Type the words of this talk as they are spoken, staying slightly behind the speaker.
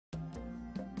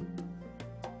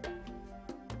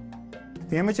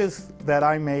The images that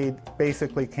I made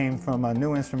basically came from a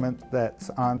new instrument that's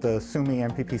on the Suomi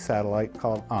S-NPP satellite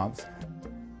called OMPS.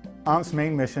 OMPS'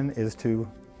 main mission is to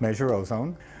measure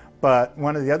ozone, but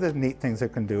one of the other neat things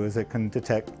it can do is it can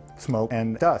detect smoke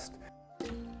and dust.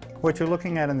 What you're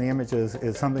looking at in the images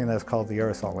is something that's called the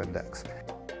aerosol index.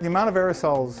 The amount of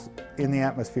aerosols in the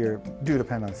atmosphere do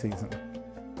depend on season.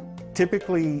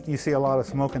 Typically, you see a lot of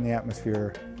smoke in the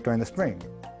atmosphere during the spring.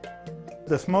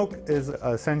 The smoke is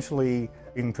essentially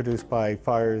being produced by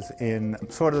fires in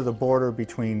sort of the border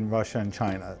between Russia and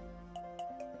China.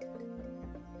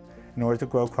 In order to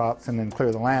grow crops and then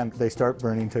clear the land, they start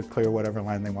burning to clear whatever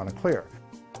land they want to clear.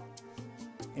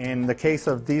 In the case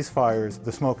of these fires,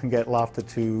 the smoke can get lofted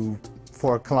to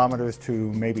 4 kilometers to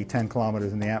maybe 10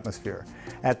 kilometers in the atmosphere.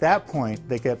 At that point,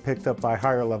 they get picked up by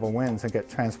higher level winds and get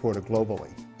transported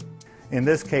globally. In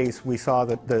this case, we saw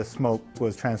that the smoke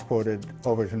was transported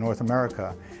over to North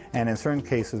America, and in certain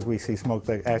cases we see smoke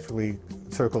that actually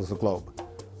circles the globe.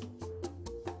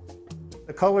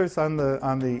 The colors on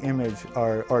the image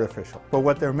are artificial, but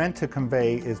what they're meant to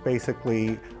convey is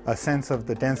basically a sense of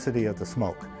the density of the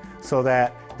smoke, so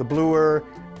that the bluer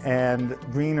and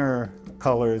greener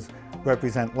colors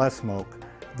represent less smoke,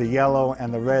 the yellow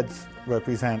and the reds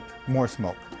represent more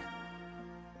smoke.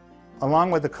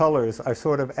 Along with the colors, I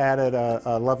sort of added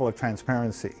a level of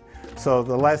transparency. So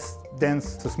the less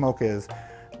dense the smoke is,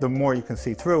 the more you can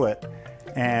see through it,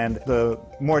 and the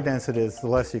more dense it is, the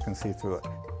less you can see through it.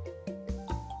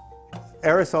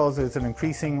 Aerosols is an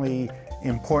increasingly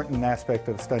important aspect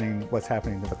of studying what's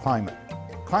happening to the climate.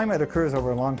 Climate occurs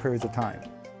over long periods of time.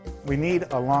 We need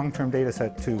a long-term data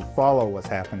set to follow what's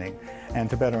happening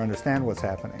and to better understand what's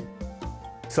happening.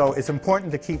 So it's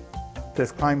important to keep this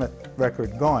climate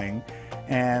record going,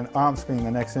 and OMPS, being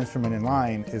the next instrument in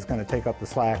line, is going to take up the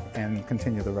slack and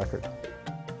continue the record.